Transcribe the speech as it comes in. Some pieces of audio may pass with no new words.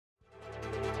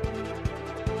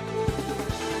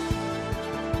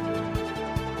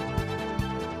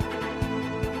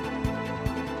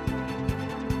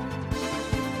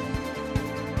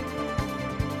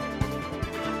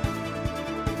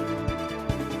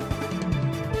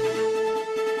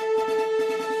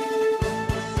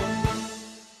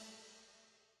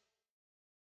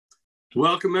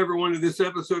Welcome, everyone, to this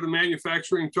episode of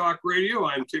Manufacturing Talk Radio.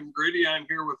 I'm Tim Grady. I'm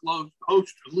here with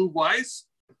host Lou Weiss.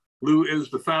 Lou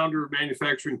is the founder of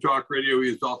Manufacturing Talk Radio. He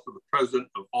is also the president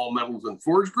of All Metals and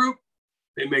Forge Group.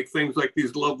 They make things like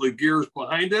these lovely gears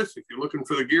behind us. If you're looking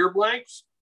for the gear blanks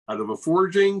out of a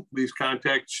forging, please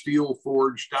contact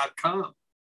steelforge.com.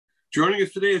 Joining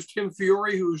us today is Tim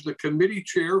Fiore, who's the committee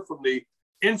chair from the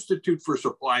Institute for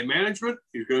Supply Management.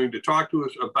 He's going to talk to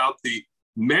us about the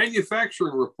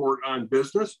manufacturing report on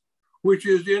business, which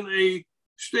is in a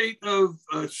state of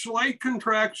slight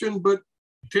contraction, but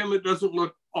Tim, it doesn't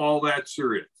look all that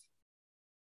serious.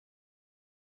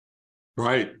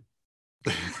 Right.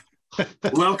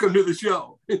 Welcome to the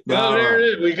show. Well, there it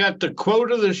is. We got the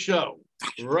quote of the show.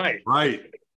 Right. Right.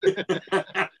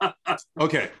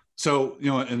 Okay. So,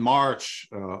 in March,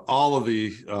 all of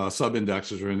the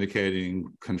sub-indexes were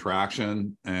indicating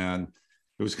contraction, and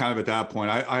it was kind of at that point.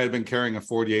 I had been carrying a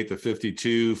 48 to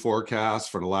 52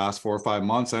 forecast for the last 4 or 5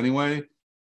 months anyway,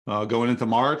 going into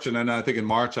March. And then I think in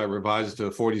March, I revised to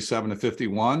 47 to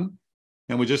 51,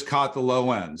 and we just caught the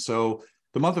low end. So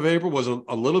the month of April was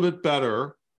a little bit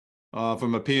better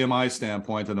from a PMI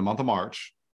standpoint than the month of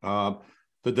March. The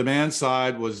demand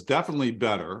side was definitely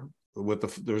better.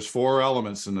 There's 4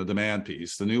 elements in the demand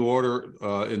piece. The new order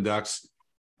index,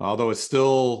 although it's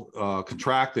still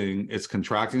contracting, it's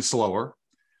contracting slower.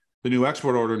 The new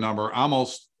export order number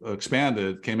almost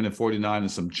expanded, came in at 49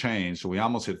 and some change. So we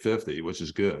almost hit 50, which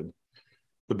is good.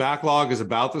 The backlog is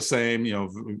about the same,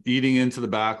 eating into the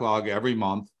backlog every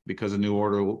month because the new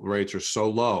order rates are so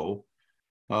low.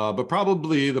 But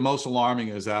probably the most alarming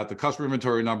is that the customer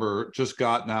inventory number just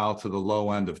got now to the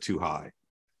low end of too high.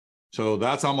 So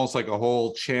that's almost like a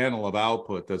whole channel of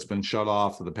output that's been shut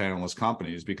off to the panelist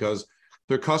companies because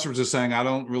their customers are saying, I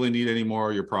don't really need any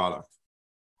more of your product.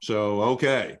 So,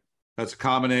 okay. That's a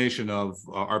combination of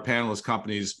our panelist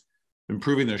companies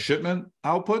improving their shipment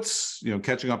outputs,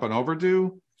 catching up on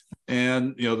overdue,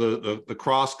 and the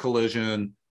cross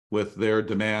collision with their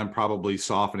demand probably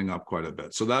softening up quite a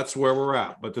bit. So that's where we're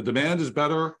at. But the demand is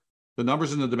better. The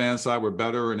numbers in the demand side were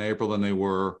better in April than they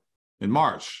were in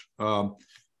March.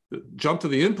 Jump to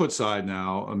the input side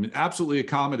now. I mean, absolutely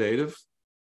accommodative.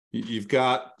 You've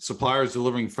got suppliers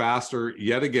delivering faster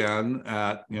yet again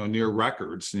at near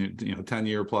records,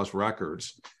 10-year plus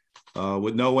records,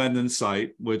 with no end in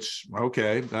sight. Which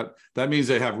that means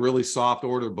they have really soft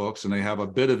order books and they have a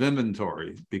bit of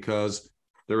inventory because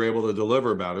they're able to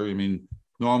deliver better. I mean,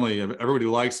 normally everybody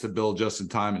likes to build just in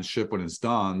time and ship when it's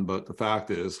done, but the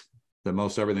fact is that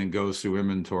most everything goes through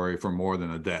inventory for more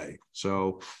than a day.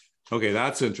 So, okay,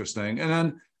 that's interesting. And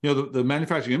then the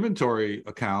manufacturing inventory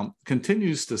account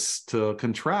continues to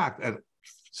contract at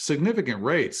significant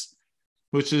rates,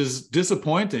 which is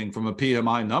disappointing from a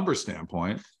PMI number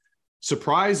standpoint,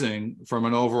 surprising from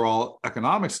an overall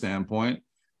economic standpoint.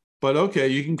 But okay,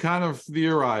 you can kind of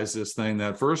theorize this thing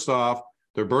that first off,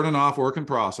 they're burning off work in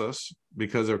process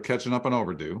because they're catching up on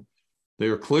overdue. They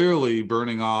are clearly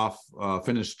burning off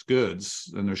finished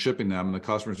goods and they're shipping them, and the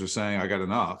customers are saying, I got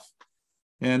enough.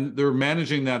 And they're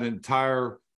managing that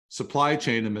entire supply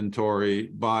chain inventory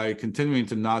by continuing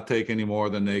to not take any more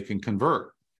than they can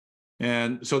convert.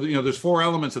 And so, there's 4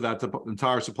 elements of that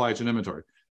entire supply chain inventory.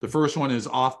 The first one is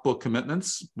off-book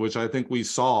commitments, which I think we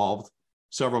solved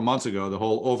several months ago, the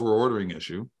whole over-ordering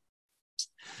issue.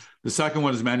 The second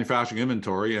one is manufacturing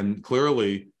inventory, and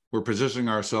clearly we're positioning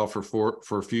ourselves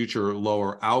for future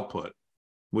lower output,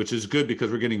 which is good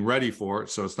because we're getting ready for it.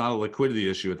 So it's not a liquidity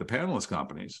issue at the panelist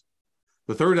companies.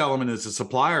 The third element is the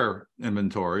supplier's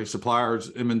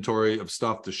inventory of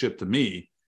stuff to ship to me,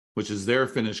 which is their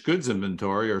finished goods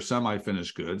inventory or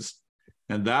semi-finished goods.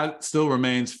 And that still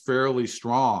remains fairly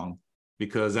strong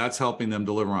because that's helping them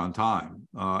deliver on time.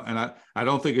 And I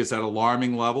don't think it's at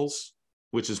alarming levels,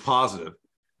 which is positive.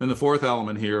 Then the fourth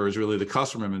element here is really the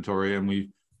customer inventory, and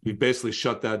we basically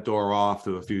shut that door off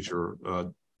to a future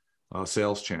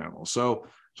sales channel. So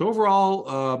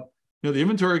overall, the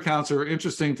inventory accounts are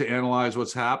interesting to analyze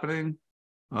what's happening.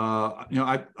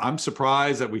 I'm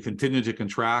surprised that we continue to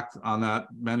contract on that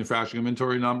manufacturing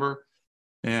inventory number.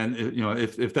 And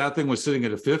if that thing was sitting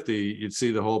at a 50, you'd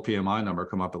see the whole PMI number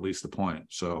come up at least a point.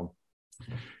 So,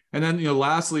 and then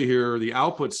lastly here, the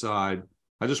output side,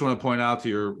 I just want to point out to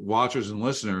your watchers and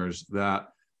listeners that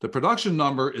the production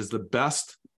number is the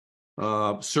best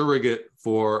surrogate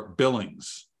for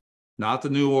billings. Not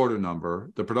the new order number.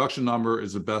 The production number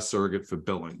is the best surrogate for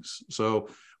billings. So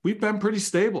we've been pretty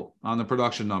stable on the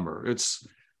production number. It's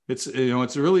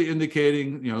really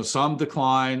indicating some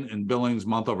decline in billings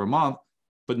month over month,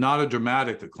 but not a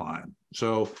dramatic decline.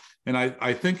 So, and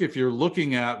I think if you're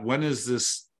looking at when is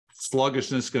this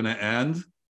sluggishness going to end,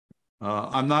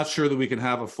 I'm not sure that we can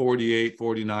have a 48,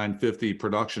 49, 50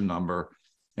 production number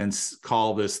and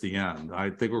call this the end. I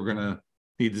think we're going to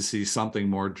need to see something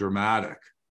more dramatic,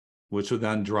 which would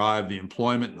then drive the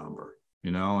employment number,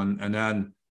 and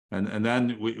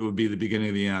then it would be the beginning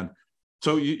of the end.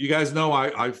 So you guys know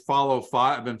I follow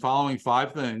five. I've been following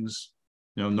five things,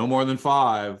 no more than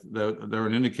five. They're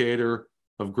an indicator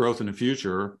of growth in the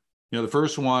future. The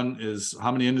first one is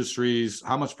how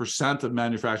much percent of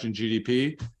manufacturing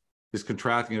GDP is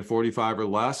contracting at 45 or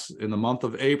less. In the month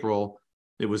of April,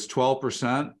 it was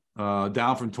 12%,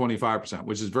 down from 25%,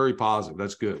 which is very positive.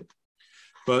 That's good.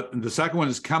 But the second one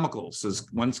is chemicals.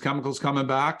 When's chemicals coming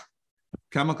back?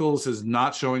 Chemicals is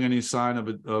not showing any sign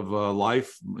of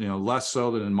life, less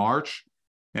so than in March,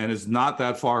 and is not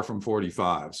that far from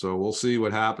 45. So we'll see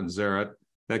what happens there.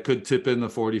 That could tip in the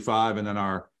 45, and then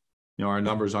our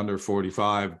numbers under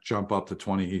 45 jump up to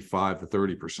 25 to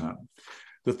 30%.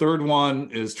 The third one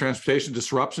is transportation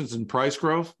disruptions and price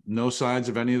growth. No signs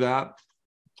of any of that.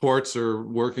 Ports are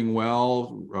working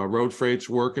well. Road freight's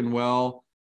working well.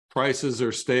 Prices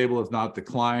are stable, if not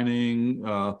declining.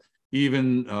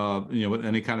 Even with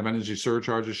any kind of energy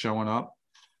surcharges showing up.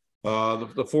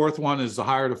 The fourth one is the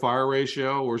hire to fire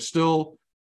ratio. We're still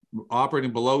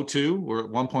operating below 2. We're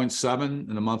at 1.7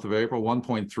 in the month of April,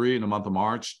 1.3 in the month of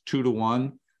March, 2 to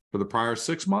 1 for the prior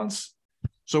 6 months.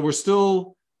 So we're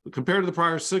still, compared to the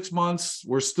prior 6 months,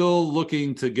 we're still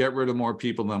looking to get rid of more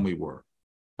people than we were.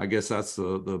 I guess that's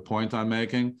the point I'm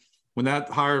making. When that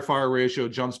hire fire ratio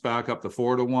jumps back up to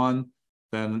 4 to 1,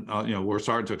 then we're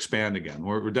starting to expand again.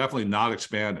 We're definitely not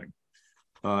expanding.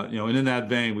 And in that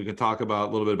vein, we can talk about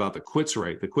a little bit about the quits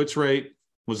rate. The quits rate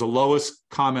was the lowest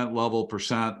comment level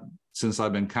percent since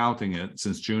I've been counting it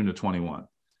since June of 21.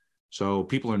 So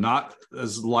people are not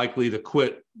as likely to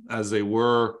quit as they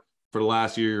were for the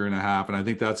last year and a half. And I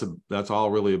think that's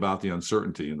all really about the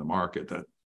uncertainty in the market that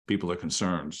people are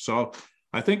concerned. So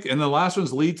I think, and the last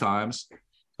one's lead times.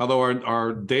 Although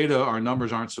our data, our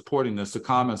numbers aren't supporting this, the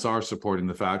comments are supporting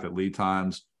the fact that lead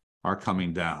times are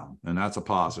coming down, and that's a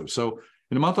positive. So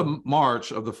in the month of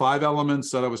March, of the 5 elements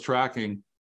that I was tracking,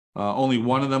 only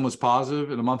one of them was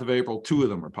positive. In the month of April, 2 of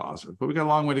them were positive, but we got a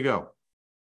long way to go.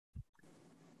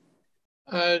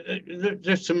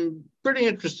 There's some pretty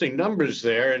interesting numbers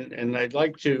there, and I'd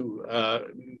like to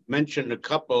mention a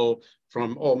couple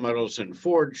from All Metals and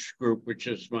Forge Group, which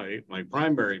is my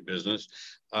primary business,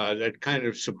 that kind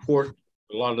of support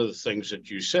a lot of the things that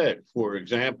you said. For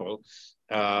example,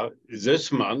 this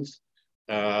month,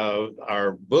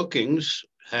 our bookings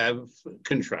have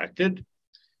contracted,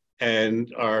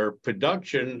 and our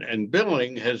production and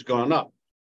billing has gone up.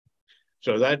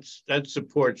 So that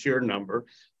supports your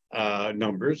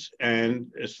numbers. And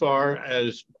as far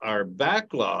as our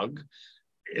backlog,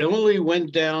 it only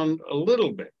went down a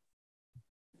little bit,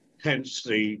 hence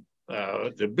the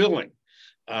billing.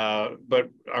 But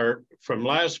from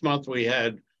last month, we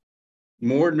had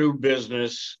more new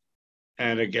business,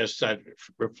 and I guess that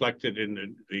reflected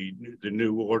in the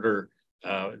new order,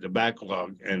 the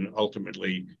backlog, and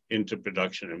ultimately into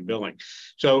production and billing.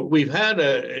 So we've had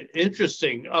an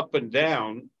interesting up and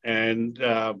down, and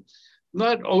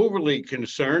not overly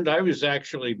concerned. I was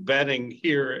actually betting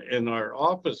here in our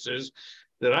offices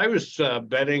that I was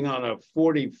betting on a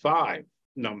 45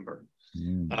 number.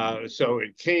 So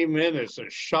it came in as a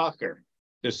shocker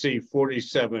to see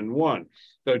 47.1.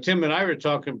 So Tim and I were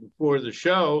talking before the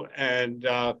show, and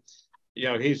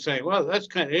he's saying, well, that's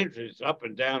kind of interesting. It's up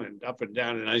and down and up and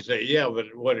down. And I say, yeah, but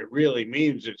what it really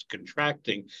means is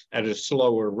contracting at a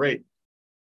slower rate,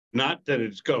 not that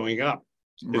it's going up.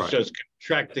 It's just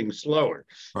contracting slower.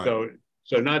 Right.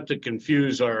 So not to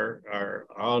confuse our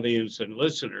audience and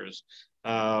listeners,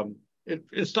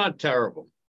 it's not terrible.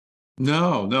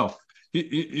 No.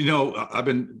 I've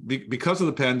been, because of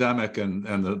the pandemic and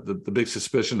the big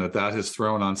suspicion that has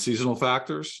thrown on seasonal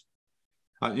factors.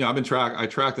 I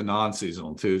track the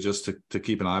non-seasonal too, just to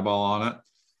keep an eyeball on it.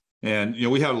 And,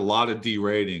 we had a lot of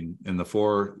derating in the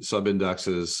 4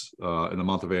 sub-indexes in the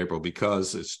month of April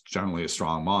because it's generally a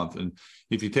strong month. And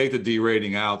if you take the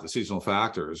derating out, the seasonal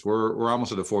factors, we're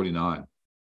almost at a 49.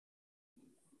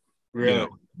 Really?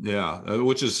 Yeah,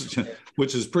 which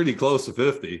is pretty close to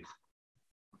 50.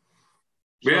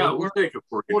 Yeah, so we'll take a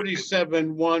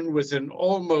 47.1 with an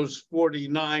almost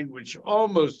 49, which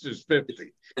almost is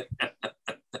 50.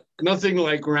 Nothing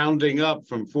like rounding up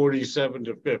from 47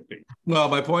 to 50. Well,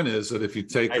 my point is that if you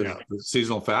take the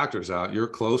seasonal factors out, you're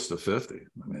close to 50.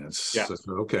 I mean, it's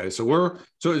okay. So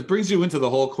it brings you into the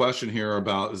whole question here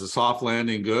about, is a soft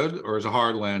landing good or is a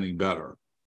hard landing better?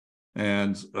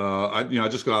 And I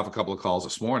just got off a couple of calls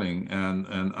this morning, and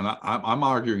I'm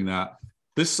arguing that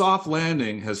this soft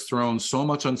landing has thrown so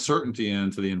much uncertainty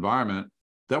into the environment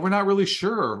that we're not really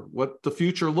sure what the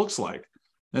future looks like.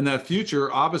 And that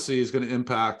future obviously is going to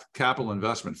impact capital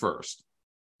investment first,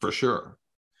 for sure.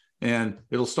 And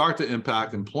it'll start to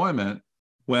impact employment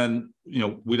when,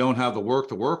 we don't have the work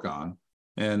to work on.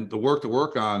 And the work to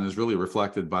work on is really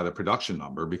reflected by the production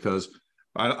number, because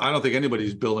I don't think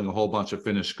anybody's building a whole bunch of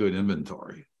finished good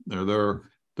inventory. They're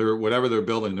whatever they're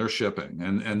building, they're shipping.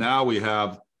 And now we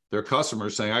have their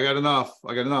customers saying, I got enough.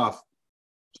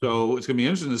 So it's going to be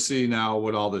interesting to see now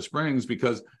what all this brings,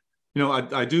 because,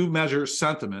 I do measure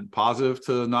sentiment, positive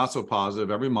to not so positive,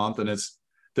 every month, and it's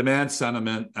demand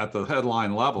sentiment at the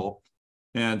headline level.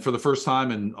 And for the first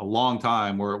time in a long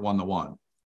time, we're at 1-to-1.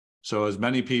 So as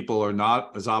many people are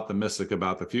not as optimistic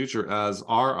about the future as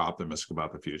are optimistic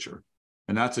about the future.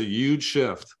 And that's a huge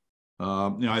shift.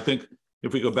 I think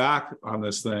if we go back on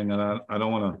this thing, and I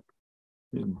don't want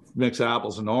to mix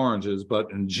apples and oranges,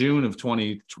 but in June of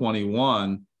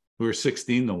 2021, we were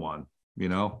 16-to-1,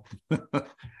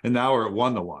 and now we're at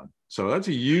 1-to-1. So that's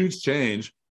a huge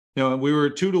change. We were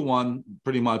 2-to-1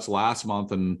 pretty much last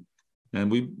month, and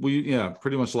we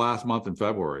pretty much last month in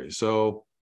February. So,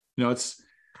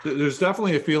 there's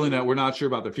definitely a feeling that we're not sure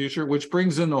about the future, which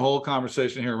brings in the whole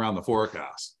conversation here around the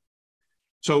forecast.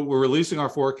 So we're releasing our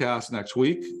forecast next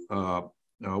week. Our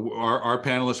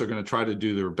panelists are going to try to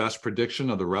do their best prediction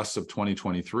of the rest of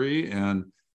 2023, and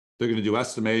they're going to do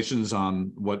estimations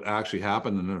on what actually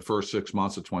happened in the first 6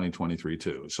 months of 2023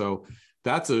 too. So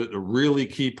that's a really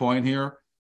key point here.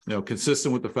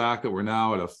 Consistent with the fact that we're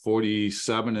now at a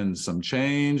 47 and some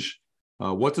change.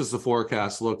 What does the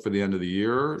forecast look for the end of the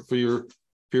year? For your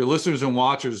listeners and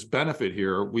watchers' benefit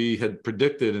here, we had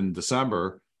predicted in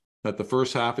December that the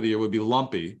first half of the year would be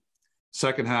lumpy,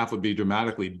 second half would be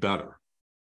dramatically better.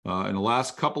 In the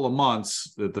last couple of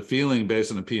months, the feeling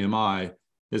based on the PMI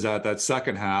is that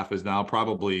second half is now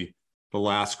probably the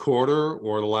last quarter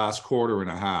or the last quarter and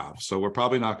a half. So we're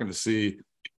probably not going to see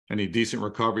any decent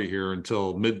recovery here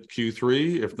until mid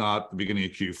Q3, if not the beginning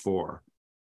of Q4.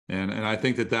 And I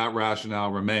think that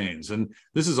rationale remains. And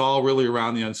this is all really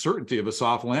around the uncertainty of a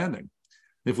soft landing.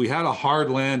 If we had a hard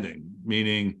landing,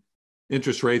 meaning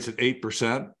interest rates at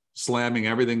 8%, slamming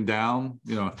everything down,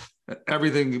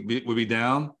 everything would be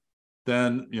down,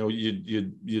 then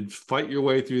you'd fight your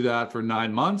way through that for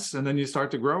 9 months, and then you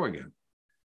start to grow again.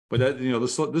 But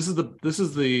this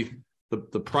is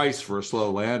the price for a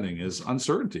slow landing is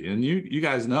uncertainty. And you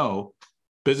guys know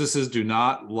businesses do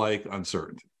not like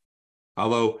uncertainty,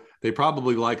 although they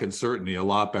probably like uncertainty a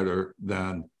lot better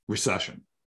than recession.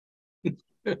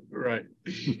 Right.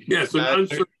 Yes, an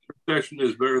uncertain recession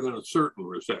is better than a certain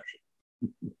recession.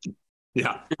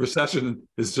 Yeah, recession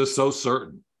is just so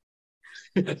certain.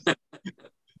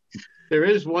 There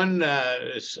is one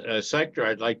sector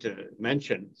I'd like to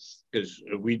mention, because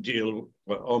we deal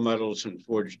with all metals and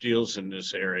forged deals in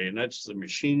this area, and that's the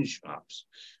machine shops,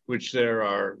 which there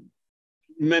are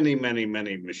many, many,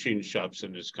 many machine shops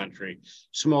in this country,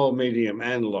 small, medium,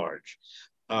 and large.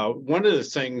 One of the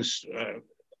things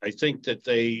I think that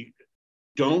they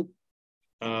don't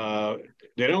go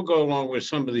along with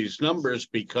some of these numbers,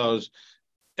 because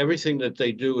everything that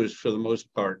they do is for the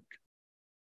most part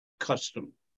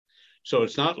custom. So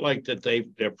it's not like that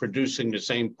they're producing the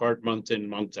same part month in,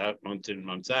 month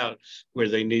out, where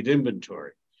they need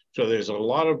inventory. So there's a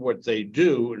lot of what they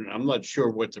do, and I'm not sure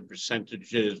what the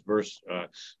percentage is versus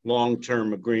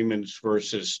long-term agreements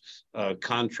versus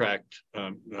contract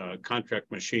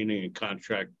machining and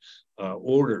contract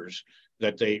orders,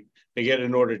 that they get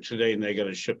an order today and they got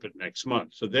to ship it next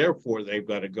month. So therefore, they've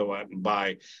got to go out and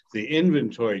buy the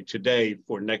inventory today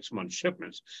for next month's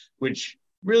shipments, which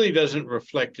really doesn't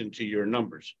reflect into your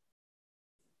numbers.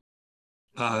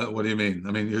 What do you mean?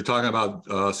 I mean, you're talking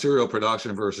about serial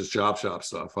production versus job shop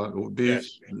stuff.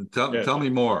 Yes. Tell me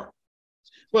more.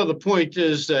 Well, the point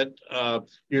is that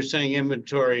you're saying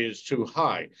inventory is too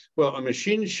high. Well, a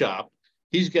machine shop,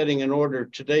 he's getting an order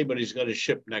today, but he's got to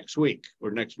ship next week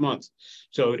or next month.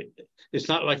 So it's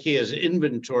not like he has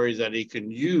inventory that he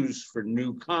can use for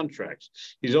new contracts.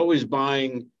 He's always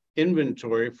buying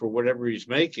inventory for whatever he's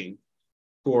making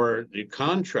for the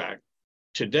contract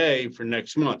today for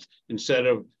next month, instead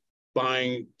of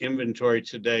buying inventory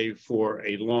today for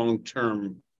a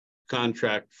long-term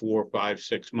contract for 5,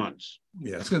 6 months.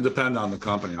 Yeah, it's going to depend on the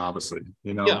company, obviously.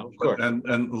 Yeah, of course. And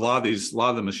a lot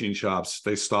of the machine shops,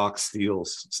 they stock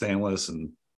steels, stainless,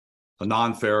 and the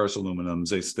non-ferrous aluminums.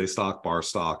 They stock bar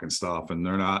stock and stuff, and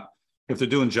they're not. If they're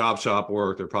doing job shop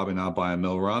work, they're probably not buying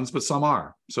mill runs, but some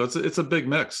are. So it's a big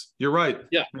mix. You're right.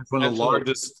 Yeah, it's one of the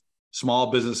largest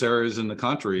small business areas in the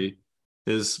country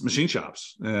is machine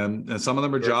shops, and some of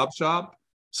them are job shop,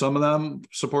 Some of them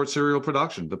support serial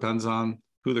production. Depends on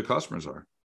who the customers are.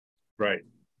 Right.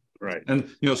 Right. And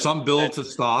some build to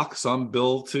stock, some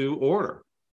build to order.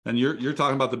 And you're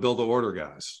talking about the build to order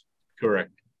guys.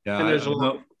 Correct. Yeah,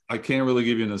 And I can't really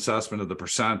give you an assessment of the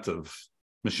percent of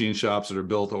machine shops that are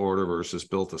built to order versus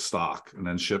built to stock and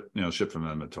then ship from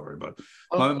inventory. But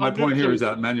my point here is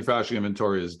that manufacturing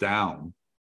inventory is down,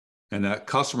 and that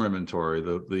customer inventory,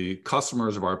 the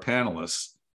customers of our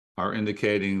panelists are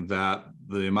indicating that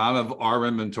the amount of our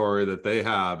inventory that they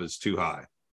have is too high.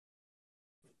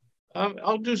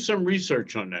 I'll do some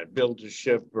research on that, build to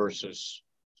ship versus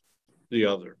the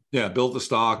other. Yeah, build to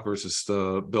stock versus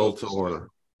build to order.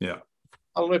 Yeah,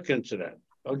 I'll look into that.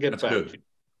 I'll get back to you.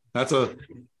 That's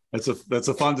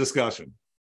a fun discussion.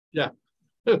 Yeah.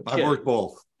 Okay. I've worked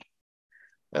both.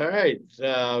 All right.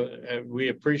 We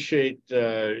appreciate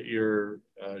your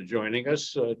joining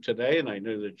us today, and I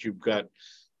know that you've got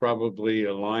probably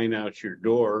a line out your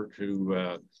door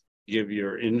to give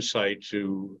your insight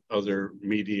to other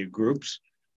media groups.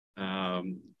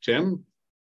 Tim?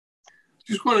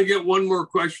 Just want to get one more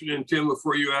question in, Tim,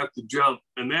 before you have to jump,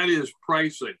 and that is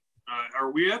pricing.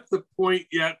 Are we at the point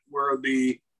yet where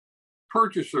the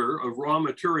purchaser of raw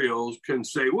materials can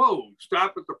say, whoa,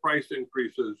 stop at the price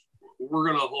increases, we're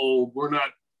going to hold, we're not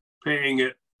paying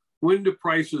it? When do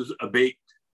prices abate?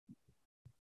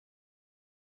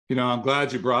 I'm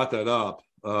glad you brought that up.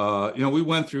 We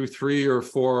went through 3 or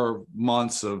 4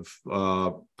 months of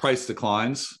price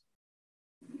declines,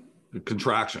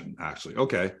 contraction, actually.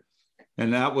 Okay.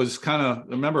 And that was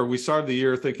remember, we started the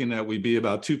year thinking that we'd be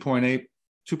about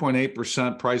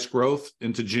 2.8% price growth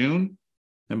into June.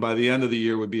 And by the end of the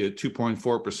year would be at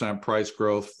 2.4% price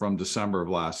growth from December of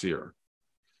last year.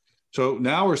 So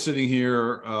now we're sitting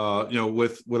here,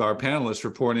 with our panelists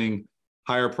reporting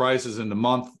higher prices in the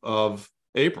month of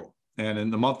April. And in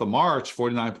the month of March,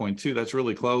 49.2, that's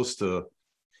really close to.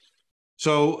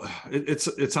 So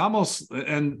it's almost,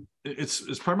 and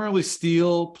it's primarily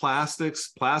steel, plastics.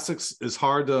 Plastics is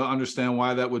hard to understand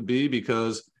why that would be,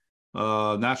 because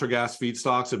natural gas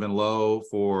feedstocks have been low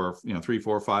for 3,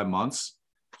 4, 5 months.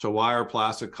 So why are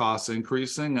plastic costs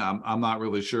increasing? I'm not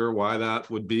really sure why that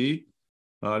would be.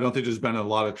 I don't think there's been a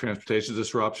lot of transportation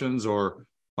disruptions or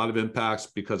a lot of impacts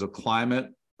because of climate,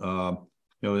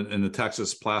 in the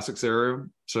Texas plastics area.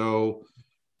 So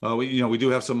we do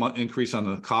have some increase on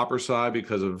the copper side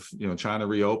because of China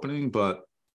reopening, but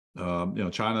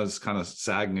China is kind of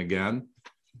sagging again.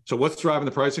 So what's driving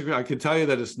the price increase? I can tell you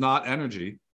that it's not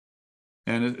energy,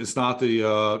 and it's not the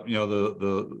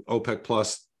the OPEC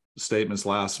plus statements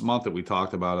last month that we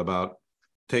talked about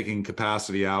taking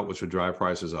capacity out, which would drive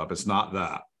prices up. It's not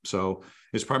that. So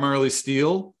it's primarily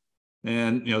steel,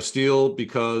 and steel,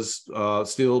 because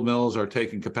steel mills are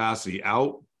taking capacity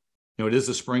out. It is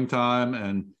the springtime,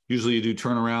 and usually you do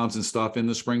turnarounds and stuff in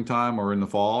the springtime or in the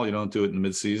fall. You don't do it in the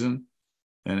mid-season.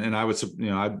 And I would,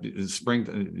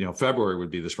 spring, February would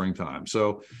be the springtime.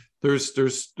 So there's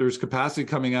capacity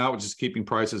coming out, which is keeping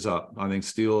prices up. I think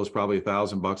steel is probably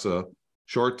 $1,000 a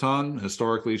short ton.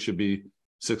 Historically, it should be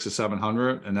 600 to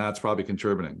 700, and that's probably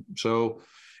contributing. So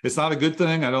it's not a good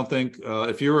thing. I don't think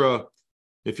if you're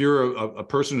a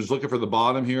person who's looking for the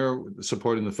bottom here,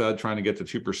 supporting the Fed, trying to get to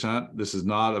 2%, this is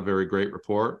not a very great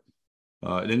report.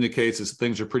 It indicates that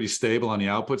things are pretty stable on the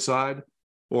output side.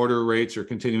 Order rates are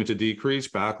continuing to decrease.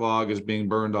 Backlog is being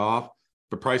burned off,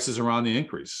 but prices are on the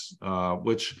increase,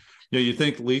 which you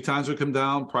think lead times would come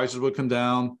down, prices would come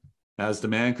down as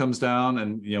demand comes down,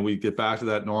 and we get back to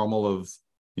that normal of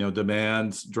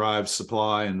demand drives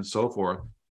supply and so forth.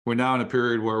 We're now in a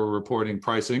period where we're reporting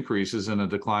price increases in a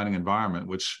declining environment,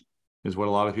 which is what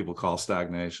a lot of people call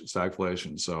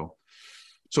stagflation. So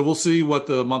we'll see what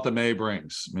the month of May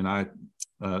brings. I mean,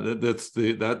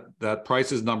 that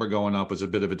prices number going up was a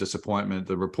bit of a disappointment.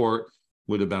 The report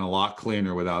would have been a lot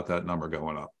cleaner without that number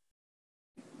going up.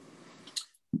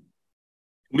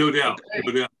 No doubt,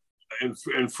 no doubt.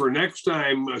 And for next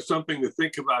time, something to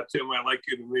think about, Tim, I'd like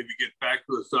you to maybe get back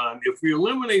to us on. If we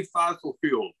eliminate fossil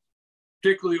fuels,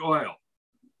 particularly oil,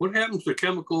 what happens to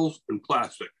chemicals and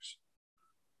plastics?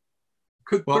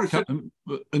 Well,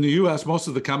 in the U.S., most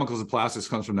of the chemicals and plastics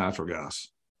comes from natural gas.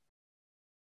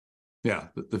 Yeah,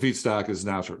 the feedstock is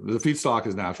natural. The feedstock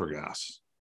is natural gas.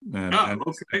 And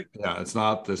okay. Yeah, it's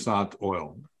not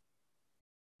oil.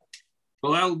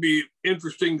 Well, that'll be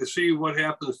interesting to see what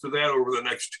happens to that over the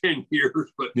next 10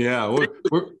 years. But yeah,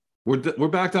 we're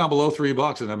back down below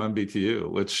 $3 in MMBTU,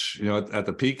 which at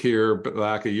the peak here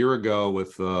back a year ago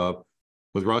with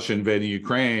Russia invading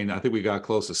Ukraine, I think we got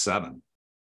close to 7,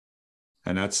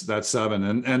 and that's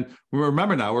 7. And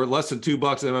remember now we're less than $2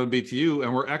 MMBTU,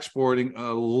 and we're exporting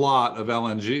a lot of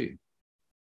LNG.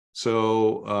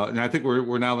 So, and I think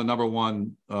we're now the number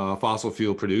one fossil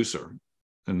fuel producer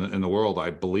in the world,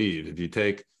 I believe. If you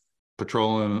take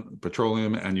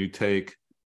petroleum and you take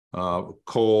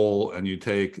coal and you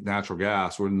take natural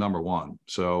gas, we're number one.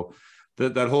 So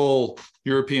that whole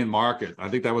European market, I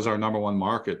think that was our number one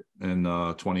market in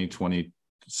 2020,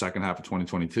 second half of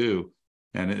 2022,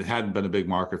 and it hadn't been a big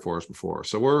market for us before.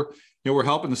 So we're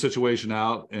helping the situation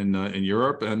out in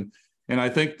Europe, and I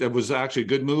think that was actually a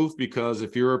good move, because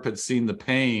if Europe had seen the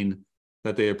pain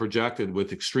that they had projected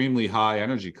with extremely high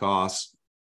energy costs,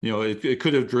 it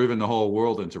could have driven the whole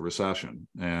world into recession.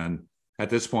 And at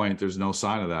this point, there's no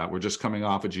sign of that. We're just coming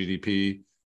off a GDP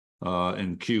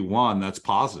in Q1 that's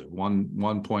positive,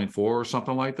 1.4 or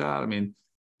something like that. I mean,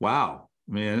 wow.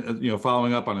 I mean,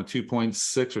 following up on a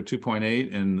 2.6 or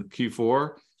 2.8 in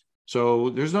Q4. So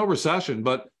there's no recession,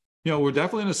 but we're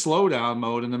definitely in a slowdown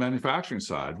mode in the manufacturing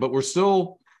side. But we're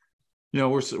still,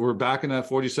 we're back in that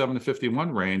 47 to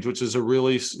 51 range, which is a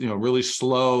really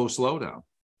slow slowdown.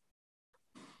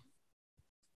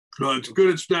 Well, it's good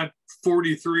it's not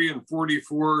 43 and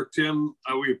 44. Tim,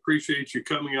 we appreciate you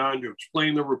coming on to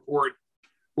explain the report. I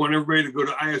want everybody to go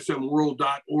to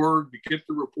ismworld.org to get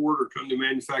the report, or come to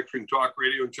Manufacturing Talk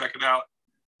Radio and check it out.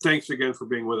 Thanks again for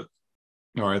being with us.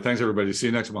 All right. Thanks, everybody. See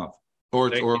you next month. Or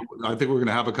I think we're going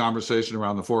to have a conversation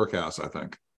around the forecast, I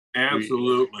think.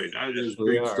 Absolutely. Yes,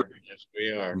 we are. Yes,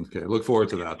 we are. Okay. Look forward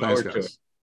to that. Thanks, guys.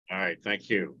 All right. Thank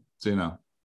you. See you now.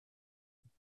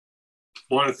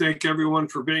 I want to thank everyone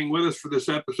for being with us for this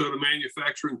episode of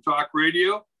Manufacturing Talk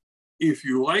Radio. If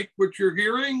you like what you're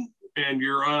hearing and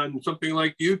you're on something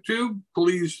like YouTube,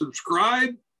 please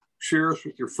subscribe, share us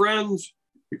with your friends.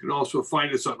 You can also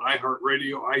find us on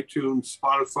iHeartRadio, iTunes,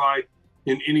 Spotify,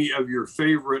 and any of your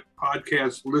favorite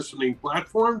podcast listening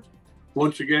platforms.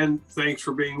 Once again, thanks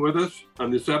for being with us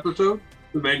on this episode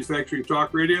of Manufacturing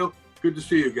Talk Radio. Good to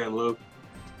see you again, Lou.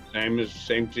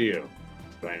 Same to you.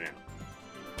 Bye now.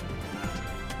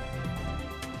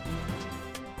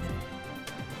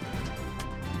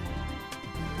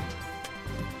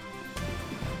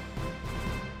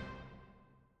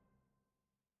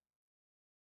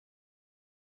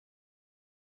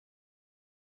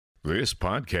 This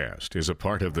podcast is a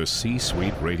part of the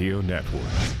C-Suite Radio Network.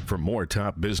 For more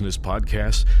top business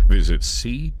podcasts, visit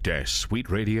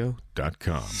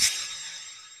c-suiteradio.com.